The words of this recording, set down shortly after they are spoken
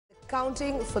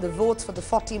Counting for the votes for the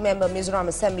 40-member Mizoram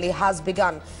Assembly has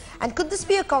begun. And could this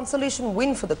be a consolation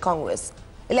win for the Congress?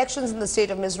 Elections in the state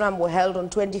of Mizoram were held on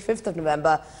 25th of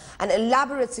November, and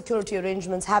elaborate security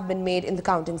arrangements have been made in the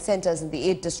counting centres in the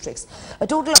 8 districts. A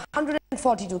total of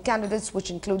 142 candidates,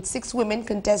 which include 6 women,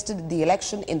 contested the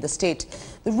election in the state.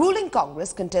 The ruling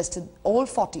Congress contested all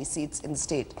 40 seats in the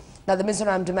state. Now, the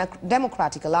Mizoram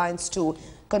Democratic Alliance too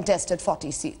contested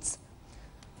 40 seats.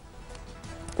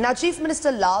 Now, Chief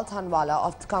Minister Lal Thanwala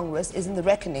of the Congress is in the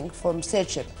reckoning from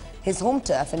Serchhip. His home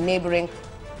turf and neighbouring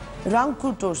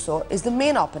Rangpur Torso is the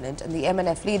main opponent, and the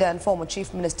MNF leader and former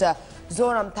Chief Minister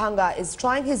Mizoram Thanga is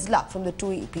trying his luck from the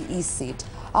 2EP East seat.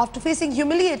 After facing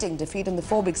humiliating defeat in the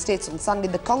 4 big states on Sunday,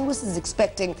 the Congress is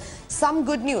expecting some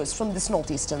good news from this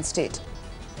northeastern state.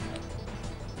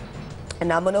 And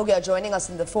now Manogya joining us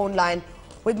in the phone line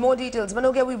with more details.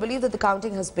 Manogya, we believe that the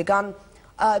counting has begun.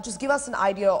 Just give us an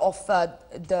idea of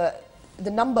the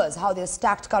numbers, how they're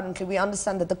stacked currently. We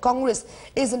understand that the Congress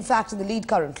is in fact in the lead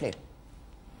currently.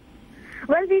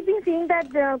 Well, we've been seeing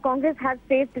that Congress has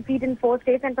faced defeat in 4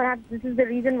 states, and perhaps this is the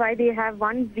reason why they have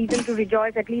one reason to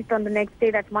rejoice, at least on the next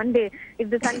day, that's Monday, if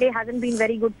the Sunday hasn't been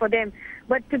very good for them.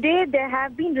 But today there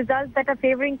have been results that are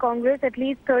favouring Congress. At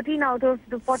least 13 out of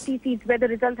the 40 seats where the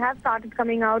results have started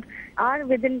coming out are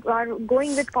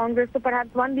going with Congress. So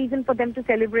perhaps one reason for them to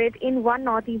celebrate in one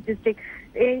northeast district.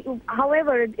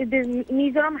 However,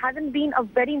 Mizoram hasn't been a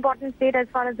very important state as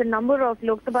far as the number of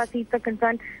Lok Sabha seats are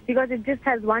concerned, because it just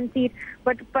has 1 seat.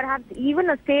 But perhaps even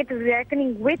a state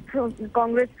reckoning with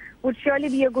Congress would surely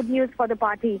be a good news for the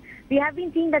party. We have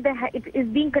been seeing that it is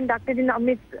being conducted in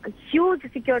amidst huge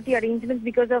security arrangements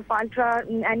because of ultra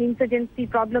and insurgency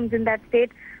problems in that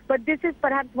state. But this is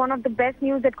perhaps one of the best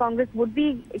news that Congress would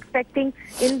be expecting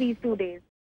in these 2 days.